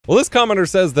Well, this commenter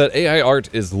says that AI art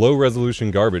is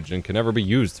low-resolution garbage and can never be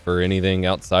used for anything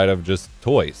outside of just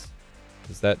toys.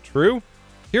 Is that true?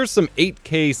 Here's some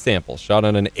 8K samples shot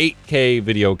on an 8K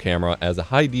video camera as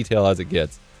high detail as it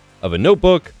gets of a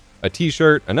notebook, a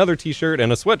t-shirt, another t-shirt,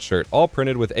 and a sweatshirt, all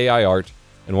printed with AI art,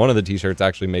 and one of the t-shirts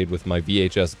actually made with my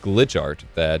VHS glitch art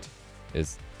that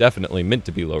is definitely meant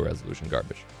to be low-resolution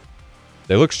garbage.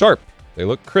 They look sharp, they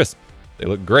look crisp, they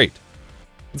look great.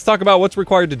 Let's talk about what's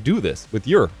required to do this with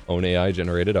your own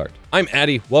AI-generated art. I'm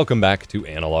Addy, welcome back to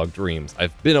Analog Dreams.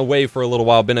 I've been away for a little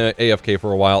while, been AFK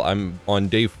for a while. I'm on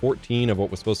day 14 of what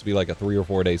was supposed to be like a 3 or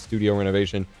 4 day studio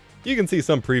renovation. You can see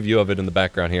some preview of it in the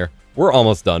background here. We're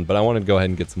almost done, but I wanted to go ahead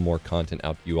and get some more content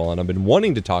out to you all, and I've been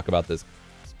wanting to talk about this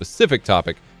specific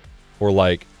topic for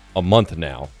like a month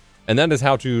now, and that is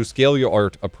how to scale your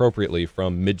art appropriately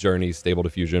from Midjourney, Stable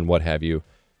Diffusion, what have you,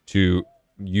 to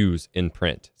use in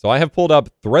print. So I have pulled up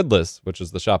Threadless, which is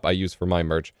the shop I use for my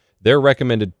merch, their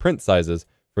recommended print sizes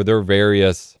for their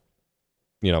various,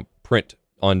 print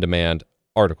on demand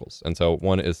articles. And so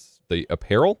one is the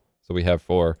apparel. So we have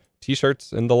for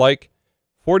t-shirts and the like,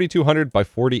 4200 by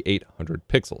 4800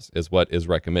 pixels is what is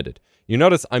recommended. You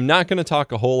notice I'm not going to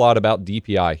talk a whole lot about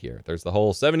DPI here. There's the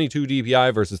whole 72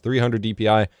 DPI versus 300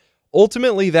 DPI.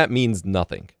 Ultimately, that means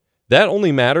nothing. That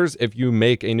only matters if you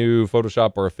make a new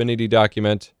Photoshop or Affinity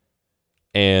document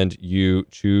and you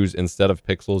choose, instead of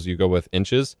pixels, you go with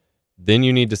inches. Then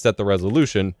you need to set the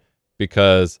resolution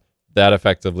because that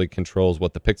effectively controls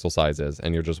what the pixel size is.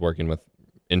 And you're just working with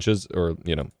inches or,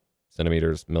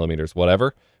 centimeters, millimeters,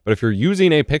 whatever. But if you're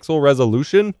using a pixel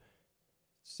resolution,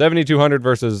 7200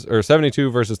 versus, or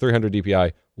 72 versus 300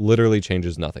 DPI literally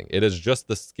changes nothing. It is just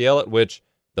the scale at which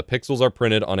the pixels are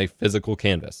printed on a physical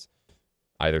canvas.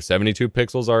 Either 72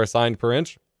 pixels are assigned per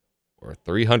inch or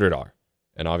 300 are.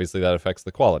 And obviously that affects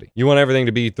the quality. You want everything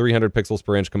to be 300 pixels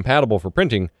per inch compatible for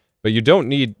printing, but you don't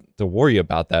need to worry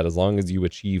about that as long as you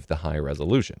achieve the high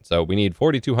resolution. So we need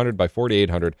 4200 by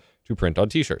 4800 to print on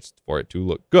t-shirts for it to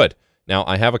look good. Now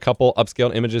I have a couple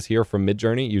upscale images here from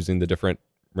Midjourney using the different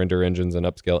render engines and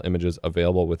upscale images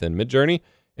available within Midjourney.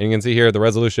 And you can see here the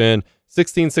resolution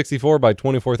 1664 by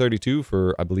 2432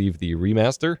 for, I believe, the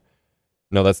remaster.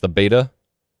 No, that's the beta.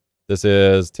 This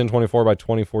is 1024 by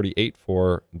 2048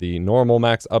 for the normal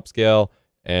max upscale,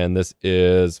 and this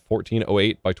is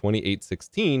 1408 by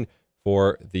 2816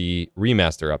 for the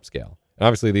remaster upscale. And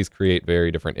obviously these create very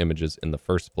different images in the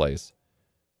first place.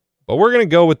 But we're going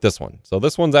to go with this one. So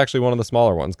this one's actually one of the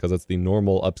smaller ones because it's the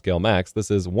normal upscale max.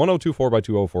 This is 1024 by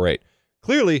 2048.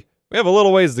 Clearly, we have a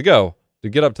little ways to go to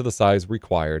get up to the size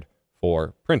required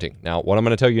for printing. Now, what I'm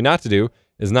going to tell you not to do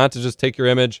is not to just take your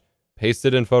image, paste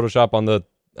it in Photoshop on the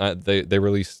they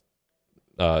release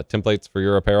templates for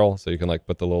your apparel, so you can like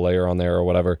put the little layer on there or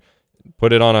whatever.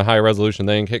 Put it on a high resolution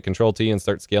thing, hit Control T and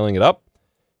start scaling it up,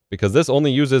 because this only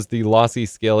uses the lossy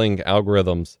scaling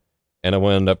algorithms and it will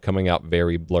end up coming out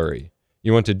very blurry.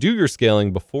 You want to do your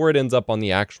scaling before it ends up on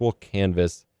the actual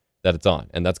canvas that it's on,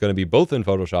 and that's going to be both in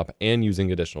Photoshop and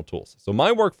using additional tools. So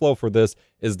my workflow for this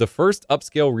is to first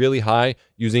upscale really high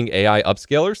using AI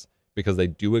upscalers, because they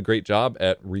do a great job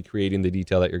at recreating the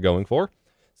detail that you're going for.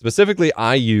 Specifically,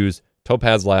 I use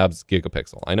Topaz Labs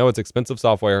Gigapixel. I know it's expensive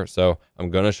software, so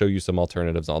I'm going to show you some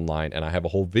alternatives online, and I have a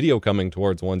whole video coming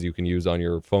towards ones you can use on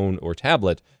your phone or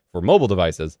tablet for mobile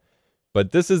devices.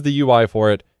 But this is the UI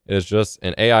for it. It is just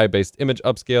an AI-based image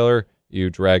upscaler. You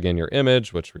drag in your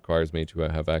image, which requires me to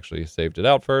have actually saved it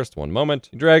out first. One moment.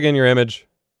 You drag in your image.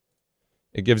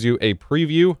 It gives you a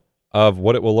preview of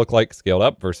what it will look like scaled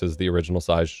up versus the original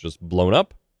size just blown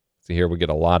up. So here we get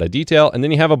a lot of detail, and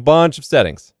then you have a bunch of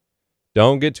settings.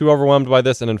 Don't get too overwhelmed by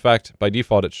this, and in fact, by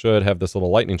default, it should have this little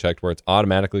lightning check where it's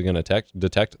automatically going to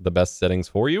detect the best settings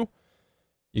for you.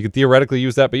 You could theoretically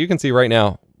use that, but you can see right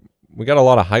now, we got a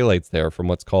lot of highlights there from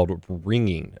what's called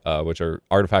ringing, which are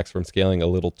artifacts from scaling a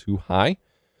little too high.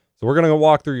 So we're going to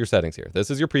walk through your settings here. This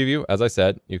is your preview. As I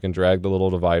said, you can drag the little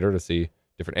divider to see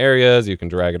different areas. You can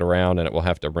drag it around, and it will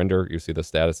have to render. You see the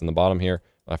status in the bottom here.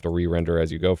 It'll have to re-render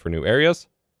as you go for new areas.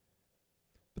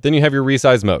 But then you have your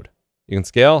resize mode. You can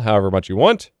scale however much you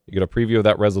want. You get a preview of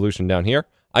that resolution down here.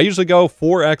 I usually go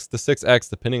 4x to 6x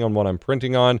depending on what I'm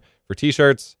printing on. For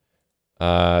t-shirts,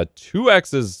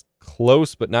 2x is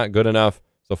close but not good enough.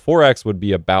 So 4x would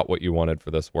be about what you wanted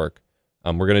for this work.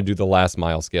 We're going to do the last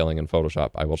mile scaling in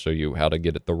Photoshop. I will show you how to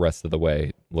get it the rest of the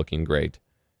way looking great.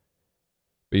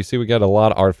 But you see we got a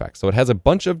lot of artifacts. So it has a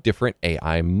bunch of different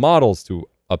AI models to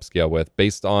upscale with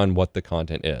based on what the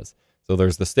content is. So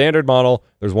there's the standard model.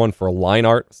 There's one for line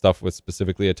art, stuff with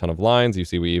specifically a ton of lines. You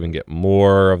see we even get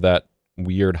more of that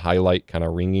weird highlight kind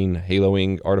of ringing,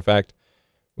 haloing artifact.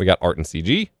 We got art and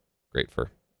CG, great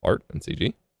for art and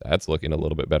CG. That's looking a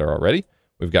little bit better already.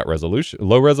 We've got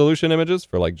low resolution images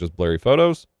for like just blurry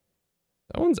photos.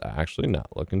 That one's actually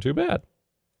not looking too bad.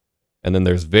 And then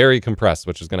there's very compressed,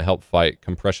 which is going to help fight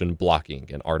compression blocking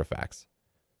and artifacts.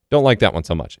 Don't like that one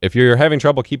so much. If you're having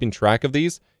trouble keeping track of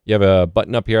these, you have a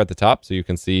button up here at the top so you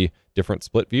can see different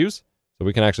split views. So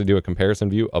we can actually do a comparison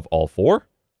view of all four,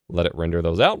 let it render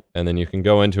those out, and then you can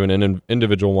go into an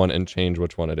individual one and change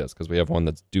which one it is, because we have one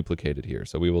that's duplicated here.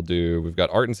 So we've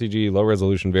got art and CG, low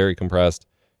resolution, very compressed,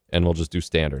 and we'll just do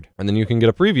standard. And then you can get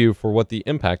a preview for what the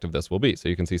impact of this will be. So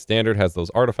you can see standard has those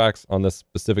artifacts on this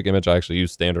specific image. I actually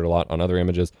use standard a lot on other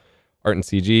images. Art and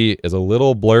CG is a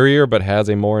little blurrier, but has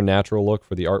a more natural look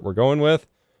for the art we're going with.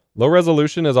 Low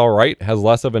resolution is all right, has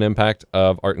less of an impact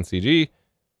of art and CG,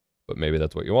 but maybe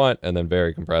that's what you want. And then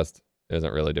very compressed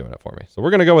isn't really doing it for me. So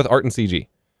we're gonna go with art and CG.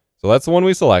 So that's the one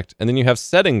we select. And then you have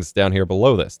settings down here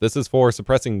below this. This is for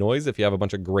suppressing noise if you have a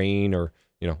bunch of grain or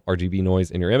RGB noise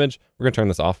in your image. We're gonna turn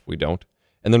this off, we don't.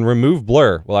 And then remove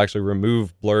blur will actually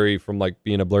remove blurry from like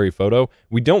being a blurry photo.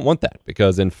 We don't want that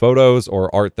because in photos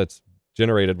or art that's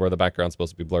generated where the background's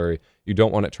supposed to be blurry, you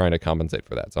don't want it trying to compensate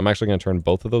for that. So I'm actually gonna turn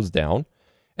both of those down.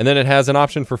 And then it has an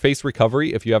option for face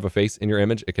recovery. If you have a face in your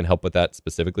image, it can help with that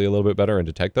specifically a little bit better and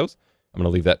detect those. I'm gonna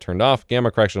leave that turned off.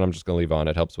 Gamma correction, I'm just gonna leave on.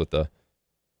 It helps with the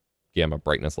gamma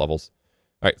brightness levels.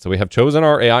 All right, so we have chosen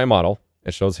our AI model.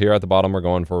 It shows here at the bottom, we're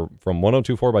going from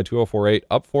 1024 by 2048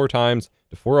 up 4 times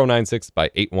to 4096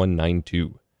 by 8192.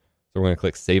 So we're going to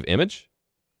click Save Image.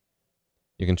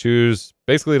 You can choose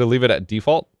basically to leave it at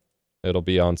default. It'll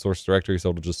be on source directory,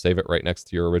 so it'll just save it right next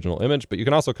to your original image. But you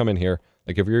can also come in here,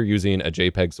 like if you're using a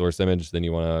JPEG source image, then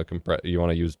you want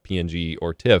to use PNG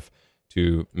or TIFF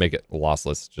to make it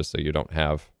lossless, just so you don't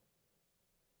have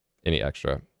any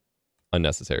extra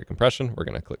unnecessary compression. We're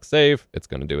going to click Save. It's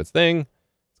going to do its thing.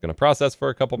 Going to process for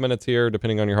a couple minutes here,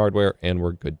 depending on your hardware, and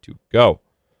we're good to go.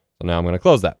 So now I'm going to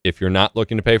close that. If you're not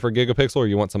looking to pay for gigapixel or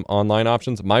you want some online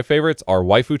options, my favorites are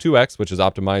Waifu 2X, which is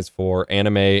optimized for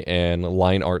anime and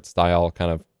line art style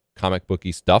kind of comic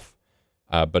booky stuff.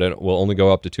 But it will only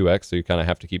go up to 2X, so you kind of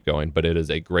have to keep going. But it is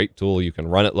a great tool. You can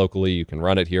run it locally. You can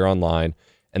run it here online.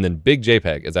 And then Big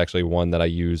JPEG is actually one that I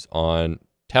use on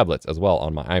tablets as well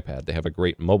on my iPad. They have a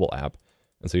great mobile app.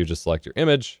 And so you just select your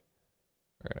image.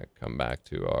 We're going to come back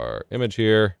to our image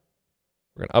here.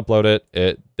 We're going to upload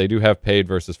it. They do have paid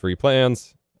versus free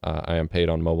plans. I am paid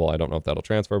on mobile. I don't know if that'll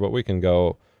transfer, but we can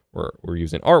go. We're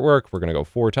using artwork. We're going to go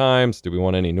 4 times. Do we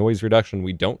want any noise reduction?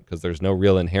 We don't, because there's no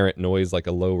real inherent noise like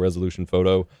a low resolution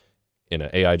photo in an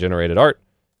AI generated art.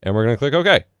 And we're going to click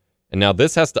OK. And now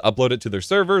this has to upload it to their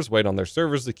servers, wait on their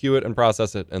servers to queue it and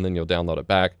process it, and then you'll download it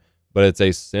back. But it's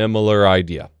a similar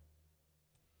idea.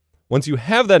 Once you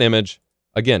have that image,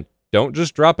 again, don't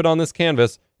just drop it on this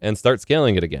canvas and start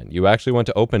scaling it again. You actually want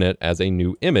to open it as a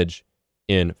new image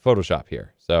in Photoshop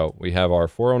here. So we have our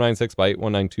 4096 by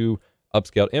 8192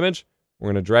 upscaled image. We're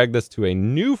going to drag this to a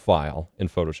new file in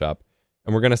Photoshop,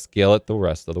 and we're going to scale it the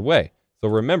rest of the way. So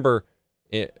remember,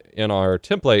 in our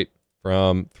template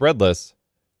from Threadless,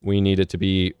 we need it to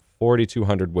be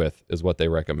 4200 width is what they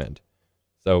recommend.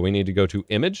 So we need to go to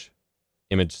Image,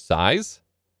 Image Size.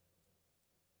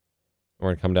 We're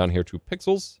going to come down here to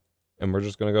Pixels. And we're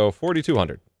just going to go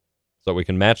 4200 so we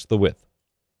can match the width.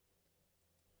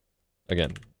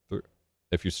 Again,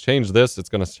 if you change this, it's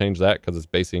going to change that because it's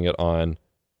basing it on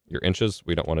your inches.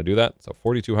 We don't want to do that. So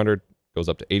 4200 goes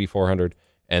up to 8400.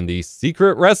 And the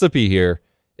secret recipe here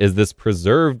is this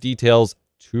Preserve Details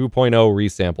 2.0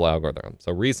 resample algorithm.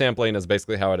 So resampling is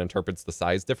basically how it interprets the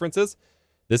size differences.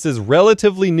 This is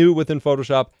relatively new within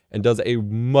Photoshop and does a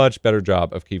much better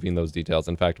job of keeping those details.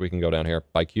 In fact, we can go down here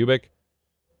by cubic.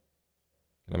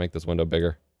 Can I make this window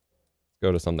bigger? Let's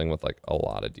go to something with like a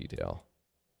lot of detail.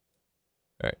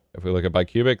 All right, if we look at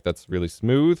bicubic, that's really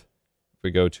smooth. If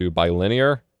we go to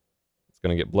bilinear, it's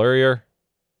going to get blurrier.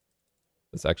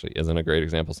 This actually isn't a great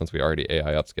example since we already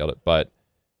AI upscaled it, but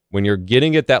when you're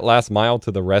getting it that last mile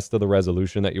to the rest of the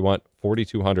resolution that you want,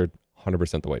 4200,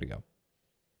 100% the way to go.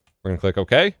 We're going to click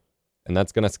OK, and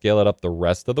that's going to scale it up the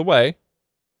rest of the way.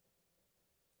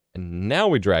 And now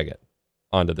we drag it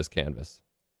onto this canvas.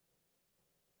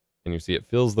 And you see it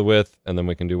fills the width, and then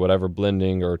we can do whatever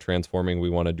blending or transforming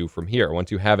we want to do from here.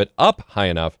 Once you have it up high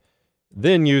enough,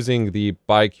 then using the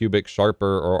bicubic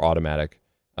sharper or automatic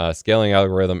scaling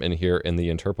algorithm in here in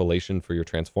the interpolation for your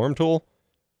transform tool,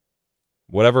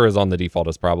 whatever is on the default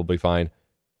is probably fine.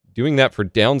 Doing that for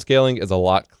downscaling is a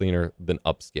lot cleaner than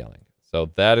upscaling. So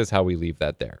that is how we leave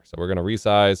that there. So we're going to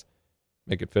resize,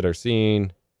 make it fit our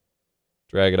scene,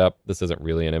 drag it up. This isn't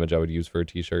really an image I would use for a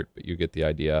t-shirt, but you get the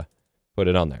idea. Put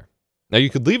it on there. Now you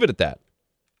could leave it at that.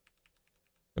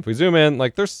 If we zoom in,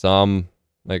 like there's some,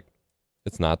 like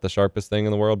it's not the sharpest thing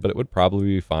in the world, but it would probably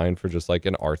be fine for just like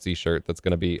an artsy shirt that's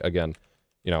going to be, again,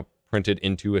 you know, printed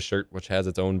into a shirt, which has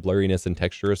its own blurriness and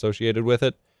texture associated with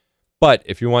it. But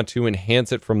if you want to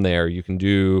enhance it from there, you can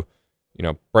do, you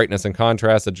know, brightness and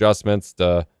contrast adjustments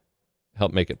to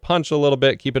help make it punch a little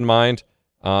bit. Keep in mind,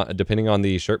 depending on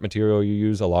the shirt material you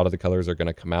use, a lot of the colors are going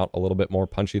to come out a little bit more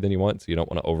punchy than you want, so you don't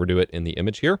want to overdo it in the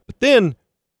image here. But then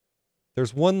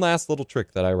there's one last little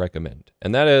trick that I recommend,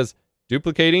 and that is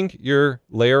duplicating your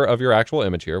layer of your actual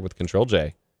image here with Control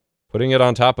J, putting it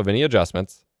on top of any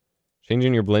adjustments,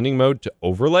 changing your blending mode to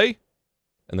overlay,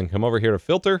 and then come over here to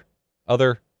filter,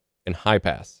 other, and high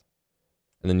pass.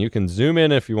 And then you can zoom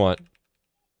in if you want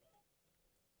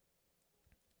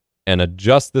and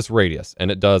adjust this radius.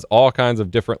 And it does all kinds of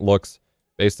different looks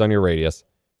based on your radius,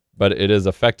 but it is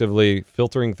effectively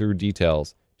filtering through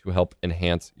details to help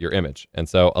enhance your image. And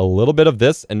so a little bit of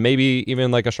this, and maybe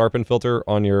even like a sharpen filter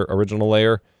on your original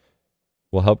layer,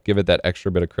 will help give it that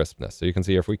extra bit of crispness. So you can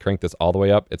see if we crank this all the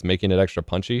way up, it's making it extra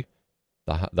punchy.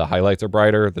 The highlights are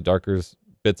brighter, the darker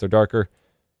bits are darker.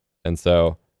 And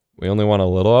so we only want a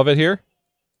little of it here.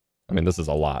 I mean, this is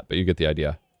a lot, but you get the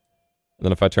idea. And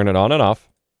then if I turn it on and off,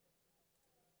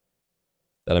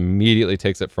 that immediately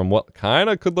takes it from what kind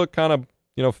of could look kind of,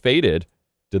 you know, faded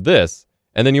to this.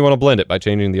 And then you want to blend it by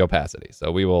changing the opacity.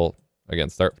 So we will, again,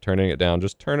 start turning it down.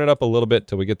 Just turn it up a little bit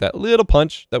till we get that little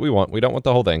punch that we want. We don't want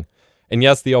the whole thing. And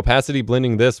yes, the opacity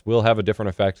blending this will have a different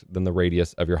effect than the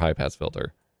radius of your high pass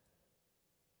filter.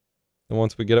 And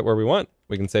once we get it where we want,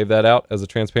 we can save that out as a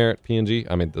transparent PNG.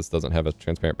 I mean, this doesn't have a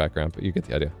transparent background, but you get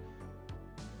the idea.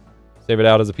 Save it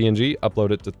out as a PNG,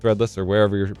 upload it to Threadless or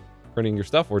wherever you're printing your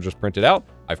stuff, or just print it out.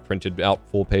 I've printed out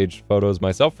full page photos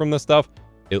myself from this stuff.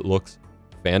 It looks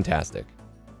fantastic.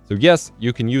 So yes,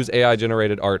 you can use AI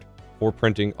generated art for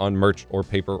printing on merch or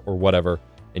paper or whatever.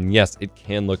 And yes, it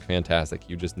can look fantastic.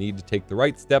 You just need to take the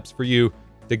right steps for you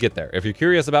to get there. If you're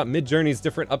curious about Midjourney's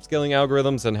different upscaling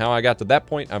algorithms and how I got to that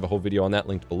point, I have a whole video on that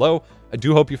linked below. I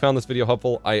do hope you found this video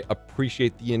helpful. I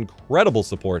appreciate the incredible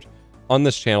support on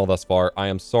this channel thus far. I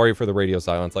am sorry for the radio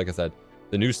silence. Like I said,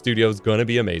 the new studio is going to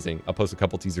be amazing. I'll post a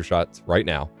couple teaser shots right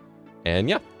now. And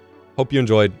yeah, hope you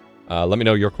enjoyed. Let me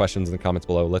know your questions in the comments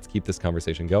below. Let's keep this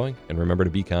conversation going. And remember to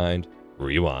be kind.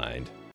 Rewind.